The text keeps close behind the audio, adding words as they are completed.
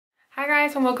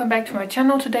guys and welcome back to my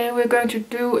channel. Today we're going to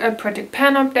do a project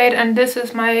pan update and this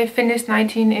is my finished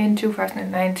 19 in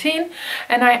 2019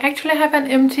 and I actually have an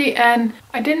empty and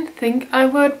I didn't think I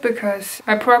would because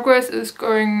my progress is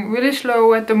going really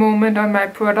slow at the moment on my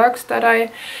products that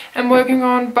I am working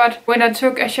on, but when I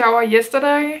took a shower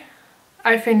yesterday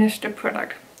I finished the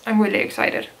product. I'm really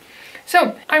excited.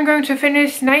 So I'm going to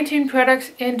finish 19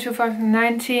 products in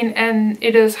 2019 and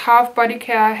it is half body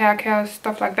care, hair care,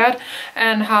 stuff like that,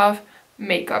 and half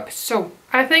makeup. So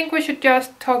I think we should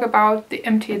just talk about the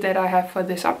empty that I have for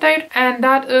this update, and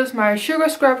that is my sugar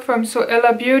scrub from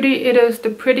Zoella Beauty. It is the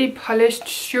pretty polished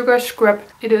sugar scrub.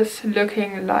 It is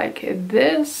looking like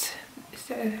this.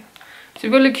 It's a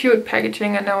really cute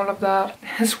packaging and all of that.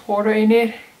 There's water in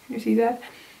it, you see that?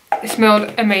 It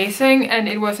smelled amazing and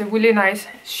it was a really nice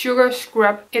sugar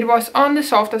scrub. It was on the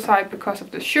softer side because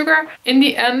of the sugar. In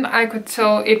the end I could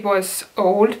tell it was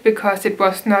old because it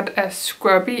was not as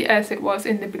scrubby as it was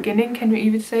in the beginning. Can you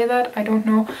even say that? I don't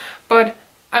know. But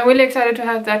I'm really excited to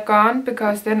have that gone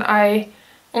because then I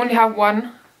only have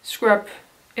one scrub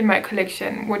in my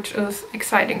collection, which is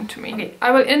exciting to me. Okay,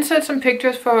 I will insert some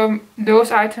pictures from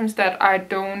those items that I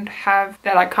don't have,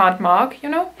 that I can't mark, you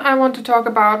know. I want to talk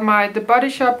about The Body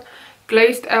Shop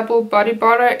Glazed Apple Body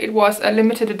Butter. It was a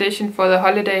limited edition for the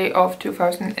holiday of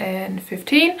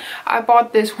 2015. I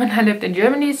bought this when I lived in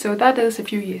Germany, so that is a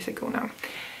few years ago now.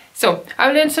 So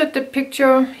I will insert the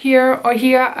picture here or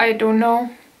here, I don't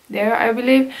know, there I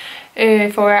believe,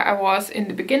 for where I was in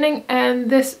the beginning, and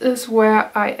this is where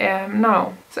I am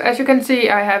now. So as you can see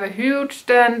I have a huge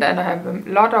stand and I have a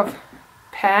lot of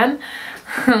pan.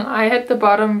 I hit the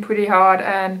bottom pretty hard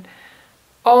and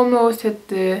almost hit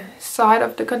the side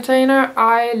of the container.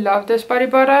 I love this body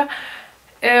butter.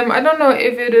 I don't know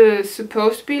if it is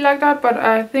supposed to be like that, but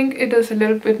I think it is a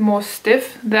little bit more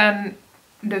stiff than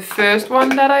the first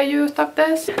one that I used of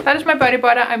this. That is my body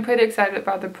butter. I'm pretty excited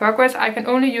about the progress. I can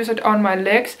only use it on my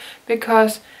legs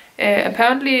because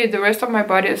apparently the rest of my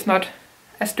body is not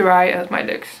as dry as my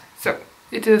legs. So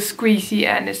it is squeezy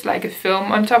and it's like a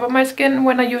film on top of my skin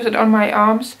when I use it on my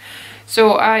arms.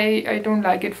 So I don't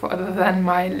like it for other than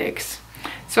my legs.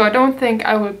 So I don't think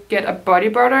I will get a body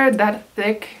butter that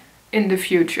thick in the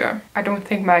future. I don't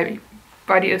think my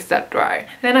body is that dry.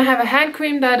 Then I have a hand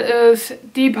cream that is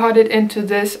depotted into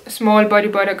this small body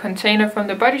butter container from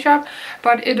The Body Shop,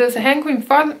 but it is a hand cream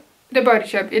for The Body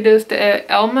Shop. It is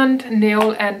the almond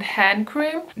nail and hand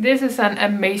cream. This is an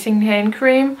amazing hand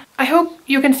cream. I hope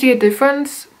you can see a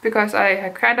difference because I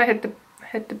kind of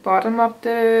hit the bottom of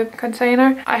the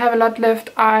container. I have a lot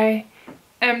left. I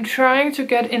am trying to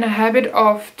get in a habit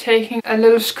of taking a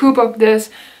little scoop of this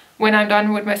when I'm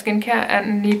done with my skincare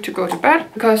and need to go to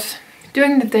bed, because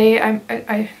during the day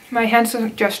my hands are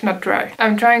just not dry.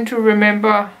 I'm trying to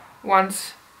remember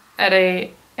once a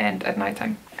day and at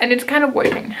nighttime, and it's kind of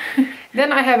working.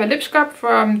 Then I have a lip scrub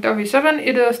from W7.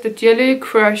 It is the Jelly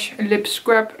Crush lip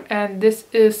scrub and this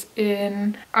is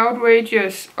in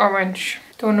Outrageous Orange.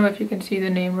 Don't know if you can see the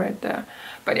name right there,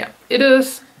 but yeah, it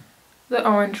is the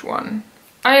orange one.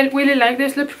 I really like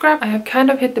this lip scrub. I have kind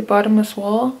of hit the bottom as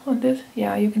well on this.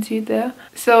 Yeah, you can see it there.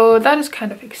 So that is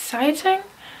kind of exciting.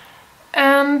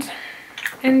 And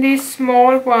in these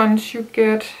small ones you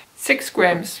get 6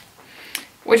 grams,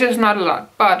 which is not a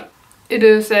lot, but it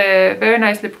is a very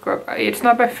nice lip scrub. It's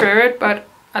not my favorite, but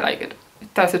I like it.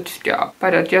 It does its job,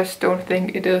 but I just don't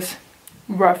think it is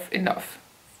rough enough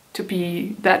to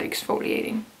be that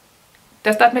exfoliating.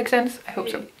 Does that make sense? I hope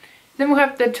so. Then we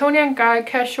have the Toni & Guy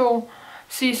Casual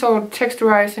Sea Salt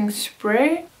Texturizing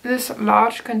Spray. This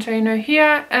large container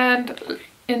here, and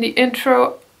in the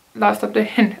intro, last of the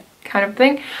kind of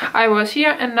thing, I was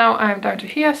here and now I'm down to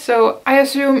here, so I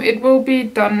assume it will be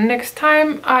done next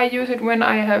time. I use it when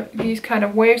I have these kind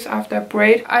of waves after a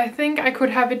braid. I think I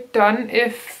could have it done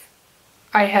if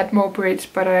I had more braids,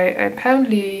 but I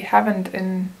apparently haven't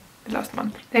in the last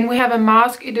month. Then we have a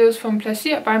mask. It is from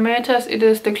Plasir by Matas. It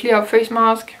is the Clear Up Face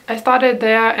Mask. I started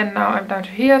there and now I'm down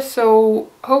to here, so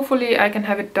hopefully I can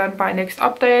have it done by next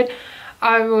update.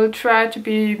 I will try to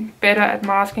be better at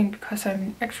masking because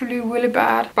I'm actually really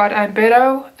bad, but I'm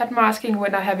better at masking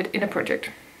when I have it in a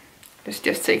project. Let's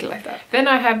just take it like that. Then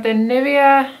I have the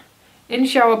Nivea In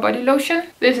Shower Body Lotion.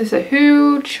 This is a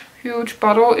huge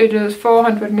bottle. It is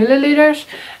 400 milliliters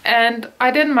and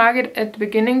I didn't mark it at the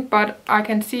beginning, but I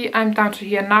can see I'm down to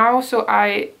here now, so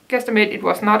I guesstimate it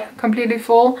was not completely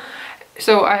full,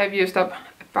 so I have used up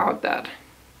about that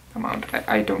amount.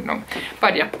 I don't know,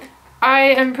 but yeah, I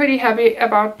am pretty happy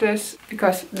about this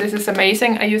because this is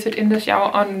amazing. I use it in the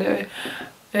shower on the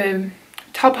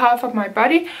top half of my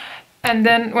body And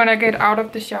then when I get out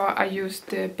of the shower, I use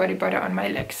the body butter on my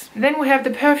legs. Then we have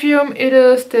the perfume. It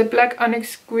is the Black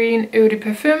Onyx Green Eau de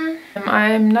Perfume.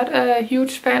 I'm not a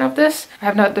huge fan of this. I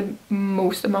have not the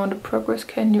most amount of progress.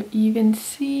 Can you even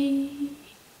see?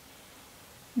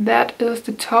 That is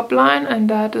the top line and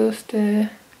that is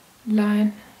the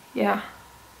line. Yeah.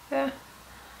 I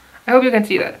hope you can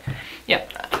see that. Yeah,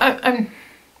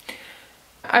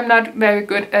 I'm not very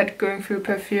good at going through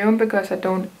perfume because I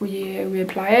don't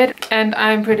reapply it, and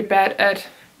I'm pretty bad at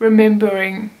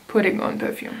remembering putting on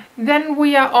perfume. Then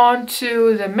we are on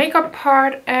to the makeup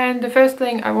part, and the first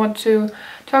thing I want to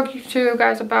talk to you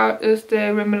guys about is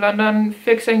the Rimmel London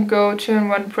Fix and Go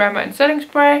 2-in-1 Primer and Setting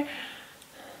Spray.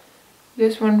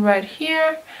 This one right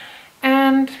here,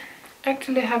 and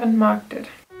actually haven't marked it.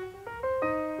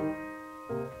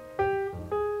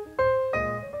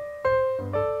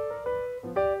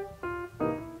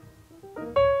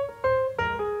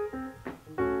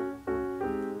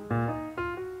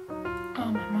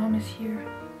 Here.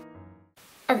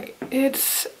 Okay,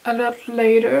 it's a lot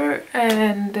later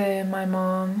and my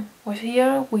mom was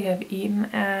here, we have eaten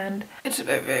and it's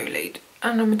very late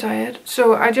and I'm tired.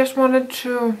 So I just wanted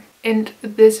to end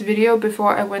this video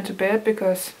before I went to bed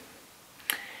because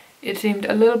it seemed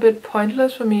a little bit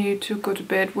pointless for me to go to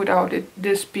bed without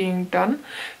this being done.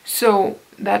 So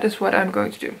that is what I'm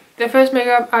going to do. The first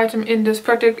makeup item in this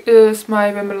project is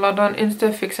my Rimmel London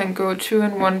Insta Fix and Go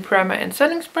 2-in-1 Primer and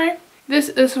Setting Spray. This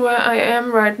is where I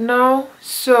am right now,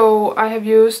 so I have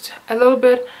used a little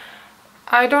bit.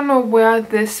 I don't know where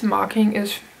this marking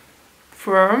is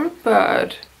from,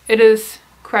 but it is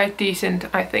quite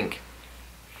decent, I think.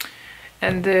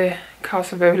 And the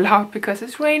cars are very loud because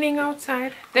it's raining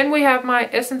outside. Then we have my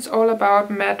Essence All About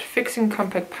Matte Fixing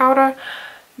Compact Powder.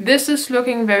 This is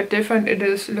looking very different. It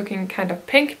is looking kind of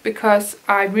pink because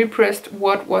I repressed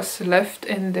what was left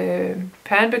in the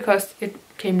pan because it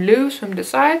came loose from the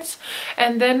sides,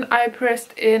 and then I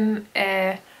pressed in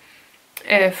a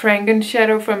Franken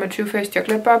shadow from a Too Faced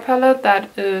chocolate bar palette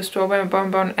that is strawberry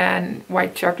bonbon and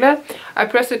white chocolate. I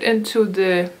pressed it into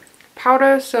the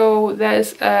powder, so there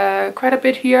is quite a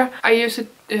bit here. I use it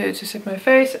to set my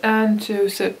face and to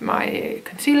set my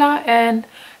concealer and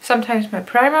sometimes my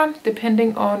primer,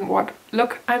 depending on what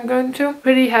look I'm going to.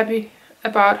 Pretty happy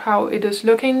about how it is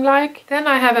looking like. Then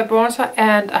I have a bronzer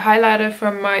and a highlighter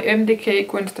from my Decay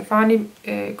Gwen Stefani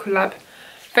collab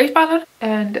face palette,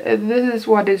 and this is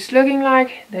what it's looking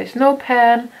like. There's no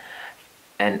pan,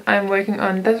 and I'm working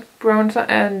on this bronzer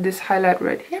and this highlight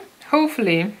right here.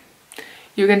 Hopefully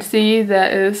you can see there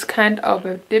is kind of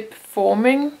a dip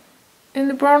forming in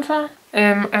the bronzer.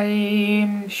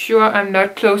 I'm sure I'm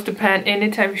not close to pan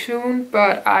anytime soon,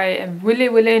 but I am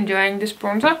really enjoying this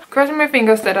bronzer. Crossing my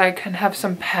fingers that I can have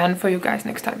some pan for you guys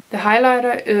next time. The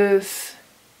highlighter is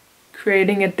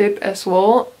creating a dip as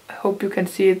well. I hope you can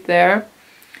see it there.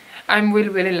 I'm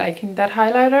really liking that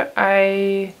highlighter.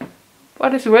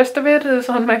 What is the rest of it is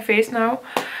on my face now.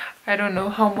 I don't know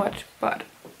how much, but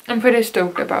I'm pretty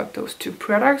stoked about those two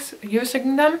products,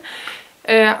 using them.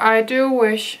 I do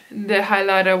wish the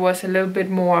highlighter was a little bit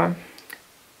more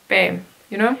bam,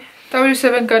 you know.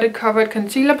 W7 Got It Covered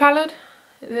concealer palette.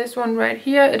 This one right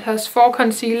here, it has 4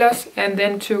 concealers and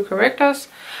then 2 correctors.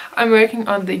 I'm working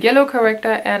on the yellow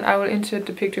corrector and I will insert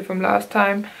the picture from last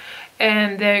time.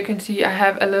 And there you can see I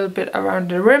have a little bit around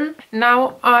the rim.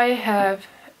 Now I have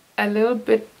a little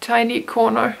bit tiny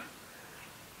corner.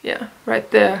 Yeah, right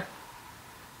there.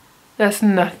 There's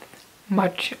not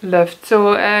much left,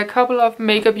 so a couple of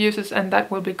makeup uses and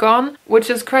that will be gone, which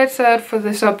is quite sad for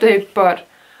this update, but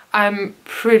I'm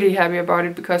pretty happy about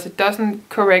it because it doesn't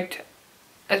correct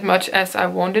as much as I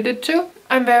wanted it to.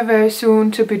 I'm very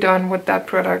soon to be done with that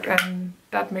product and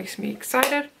that makes me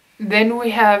excited. Then we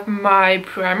have my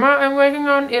primer I'm working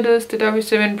on. It is the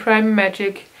W7 Prime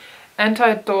Magic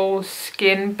Anti-Dull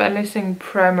Skin Balancing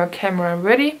Primer Camera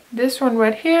Ready. This one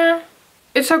right here.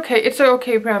 It's okay, it's an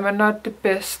okay primer, not the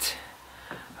best.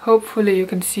 Hopefully you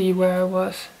can see where I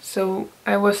was. So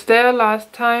I was there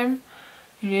last time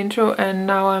in the intro and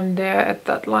now I'm there at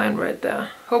that line right there.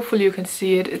 Hopefully you can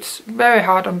see it. It's very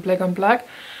hard on black,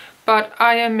 but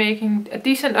I am making a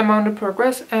decent amount of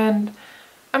progress and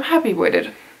I'm happy with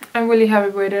it. I'm really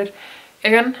happy with it.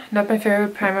 Again, not my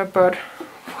favorite primer, but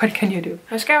what can you do?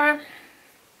 Mascara.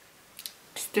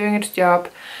 It's doing its job.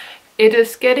 It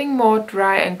is getting more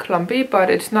dry and clumpy,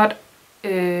 but it's not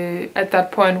at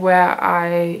that point where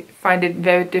I find it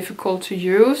very difficult to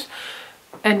use.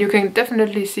 And you can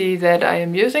definitely see that I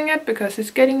am using it because it's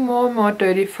getting more and more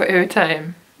dirty for every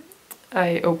time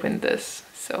I open this.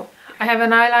 So I have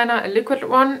an eyeliner, a liquid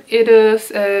one. It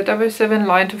is a W7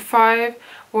 Line to 5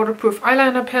 waterproof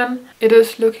eyeliner pen. It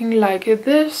is looking like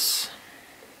this.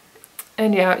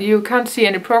 And yeah, you can't see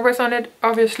any progress on it,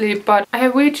 obviously, but I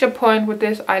have reached a point with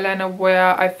this eyeliner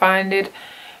where I find it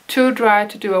too dry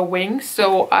to do a wing,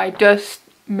 so I just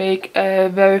make a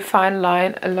very fine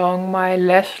line along my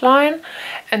lash line,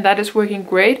 and that is working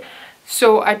great.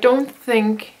 So I don't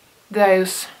think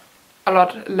there's a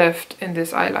lot left in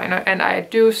this eyeliner, and I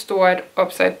do store it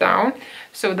upside down,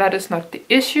 so that is not the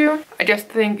issue. I just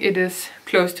think it is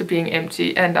close to being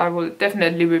empty, and I will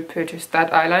definitely repurchase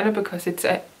that eyeliner because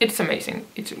it's amazing.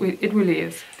 It really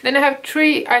is. Then I have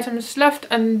 3 items left,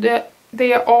 and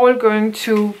they are all going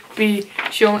to be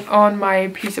shown on my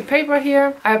piece of paper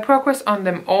here. I have progress on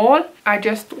them all. I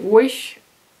just wish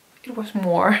it was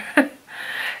more.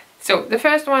 So the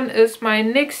first one is my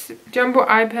NYX Jumbo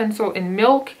eye pencil in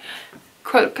milk,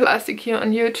 called Classic here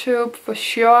on YouTube for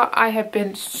sure. I have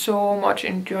been so much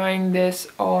enjoying this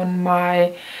on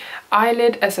my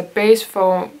eyelid as a base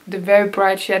for the very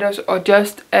bright shadows, or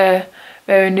just a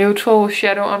very neutral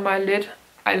shadow on my lid.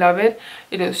 I love it.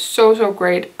 It is so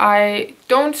great. I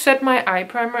don't set my eye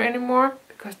primer anymore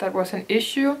because that was an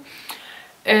issue.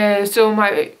 So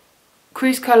my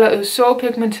crease color is so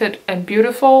pigmented and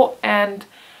beautiful, and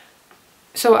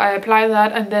so I apply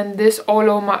that, and then this all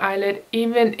over my eyelid,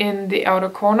 even in the outer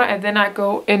corner, and then I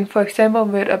go in, for example,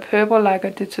 with a purple like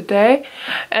I did today,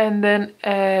 and then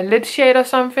a lid shade or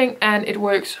something, and it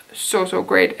works so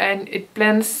great, and it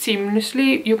blends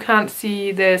seamlessly. You can't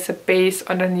see there's a base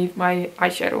underneath my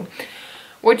eyeshadow,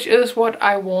 which is what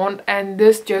I want, and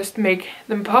this just make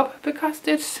them pop because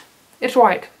it's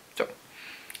white. So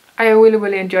I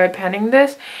really enjoy panning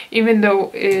this, even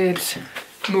though it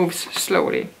moves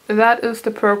slowly. That is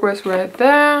the progress right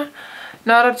there.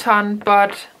 Not a ton,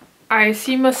 but I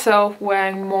see myself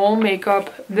wearing more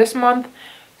makeup this month,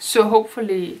 so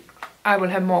hopefully I will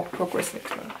have more progress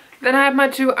next month. Then I have my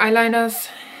 2 eyeliners,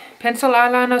 pencil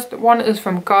eyeliners. One is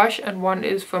from Gosh and one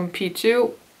is from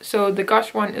P2. So the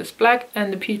Gosh one is black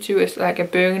and the P2 is like a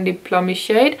burgundy plummy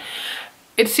shade.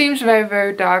 It seems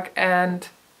very dark and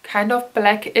kind of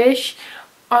blackish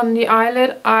on the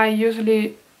eyelid. I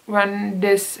usually run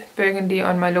this burgundy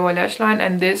on my lower lash line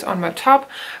and this on my top,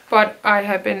 but I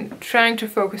have been trying to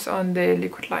focus on the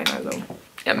liquid liner though.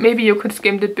 Yeah, maybe you could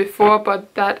skimmed it before,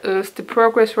 but that is the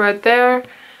progress right there.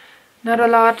 Not a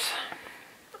lot,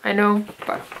 I know,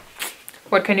 but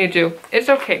what can you do? It's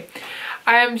okay.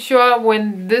 I am sure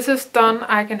when this is done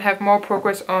I can have more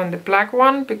progress on the black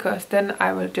one, because then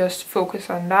I will just focus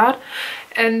on that,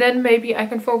 and then maybe I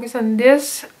can focus on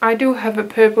this. I do have a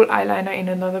purple eyeliner in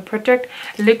another project,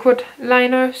 liquid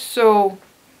liner, so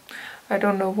I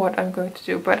don't know what I'm going to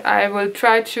do, but I will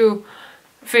try to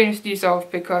finish these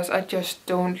off because I just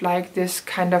don't like this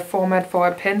kind of format for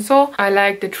a pencil. I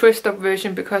like the twist up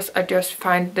version because I just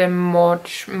find them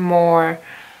much more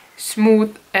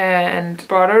smooth and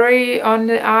buttery on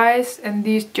the eyes, and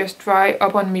these just dry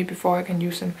up on me before I can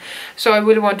use them. So I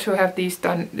really want to have these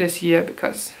done this year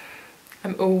because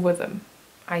I'm over them.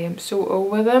 I am so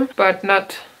over them, but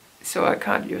not so I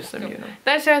can't use them, you know.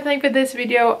 That's everything for this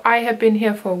video. I have been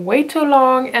here for way too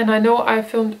long, and I know I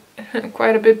filmed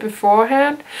quite a bit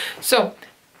beforehand. So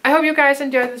I hope you guys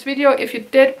enjoyed this video. If you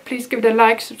did, please give it a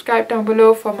like, subscribe down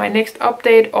below for my next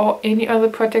update or any other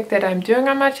project that I'm doing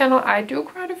on my channel. I do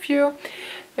quite a few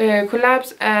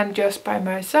collabs and just by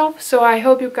myself, so I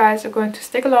hope you guys are going to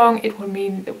stick along. It will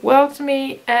mean the world to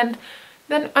me, and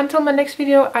then until my next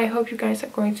video, I hope you guys are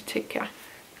going to take care.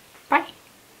 Bye!